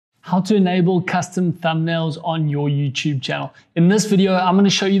how to enable custom thumbnails on your YouTube channel. In this video, I'm going to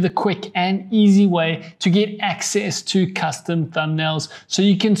show you the quick and easy way to get access to custom thumbnails so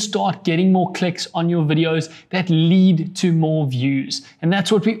you can start getting more clicks on your videos that lead to more views. And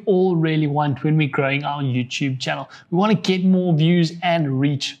that's what we all really want when we're growing our YouTube channel. We want to get more views and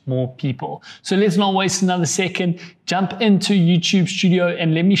reach more people. So let's not waste another second. Jump into YouTube Studio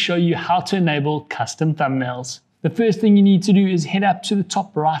and let me show you how to enable custom thumbnails. The first thing you need to do is head up to the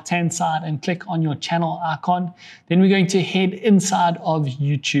top right-hand side and click on your channel icon. Then we're going to head inside of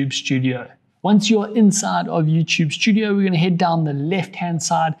YouTube Studio. Once you're inside of YouTube Studio, we're going to head down the left-hand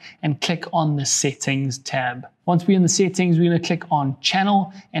side and click on the Settings tab. Once we're in the settings, we're going to click on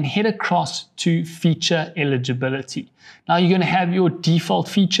Channel and head across to Feature Eligibility. Now you're going to have your default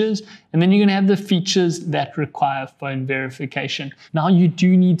features, and then you're going to have the features that require phone verification. Now you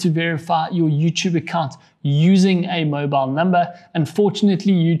do need to verify your YouTube account using a mobile number.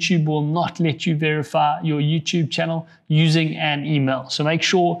 Unfortunately, YouTube will not let you verify your YouTube channel using an email. So make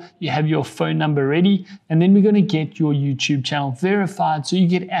sure you have your phone number ready, and then we're going to get your YouTube channel verified so you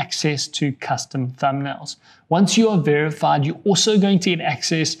get access to custom thumbnails. Once you are verified, you're also going to get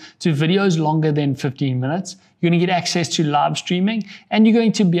access to videos longer than 15 minutes. You're going to get access to live streaming, and you're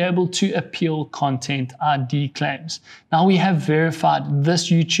going to be able to appeal content ID claims. Now we have verified this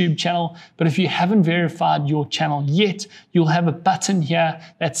YouTube channel, but if you haven't verified your channel yet, you'll have a button here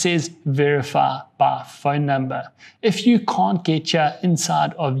that says verify by phone number. If you can't get here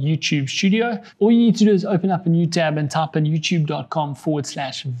inside of YouTube Studio, all you need to do is open up a new tab and type in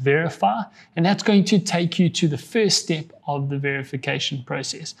youtube.com/verify, and that's going to take you to the first step of the verification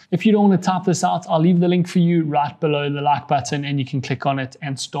process. If you don't want to type this out, I'll leave the link for you right below the like button, and you can click on it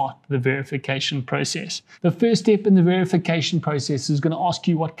and start the verification process. The first step in the verification process is going to ask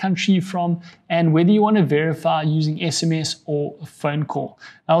you what country you're from and whether you want to verify using SMS or a phone call.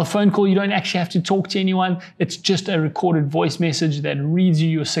 Now, the phone call, you don't actually have to talk to anyone. It's just a recorded voice message that reads you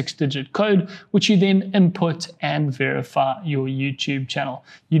your 6-digit code, which you then input and verify your YouTube channel.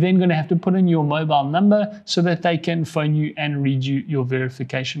 You're then going to have to put in your mobile number so that they can phone you and read you your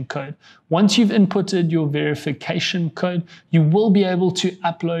verification code. Once you've inputted your verification code, you will be able to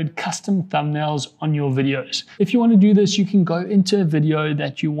upload custom thumbnails on your videos. If you want to do this, you can go into a video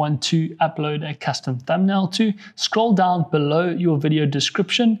that you want to upload a custom thumbnail to, scroll down below your video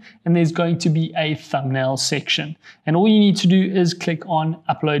description, and there's going to be a thumbnail section. And all you need to do is click on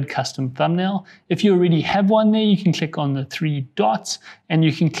Upload Custom Thumbnail. If you already have one there, you can click on the 3 dots and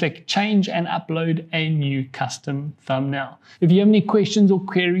you can click Change and upload a new custom thumbnail. If you have any questions or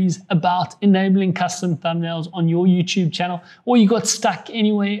queries about enabling custom thumbnails on your YouTube channel, or you got stuck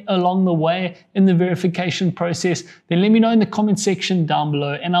anywhere along the way in the verification process, then let me know in the comment section down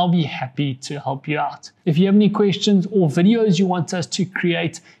below and I'll be happy to help you out. If you have any questions or videos you want us to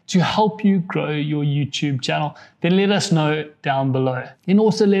create to help you grow your YouTube channel, then let us know down below. And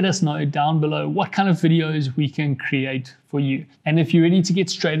also let us know down below what kind of videos we can create for you. And if you're ready to get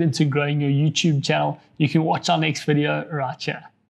straight into growing your YouTube channel, you can watch our next video right here.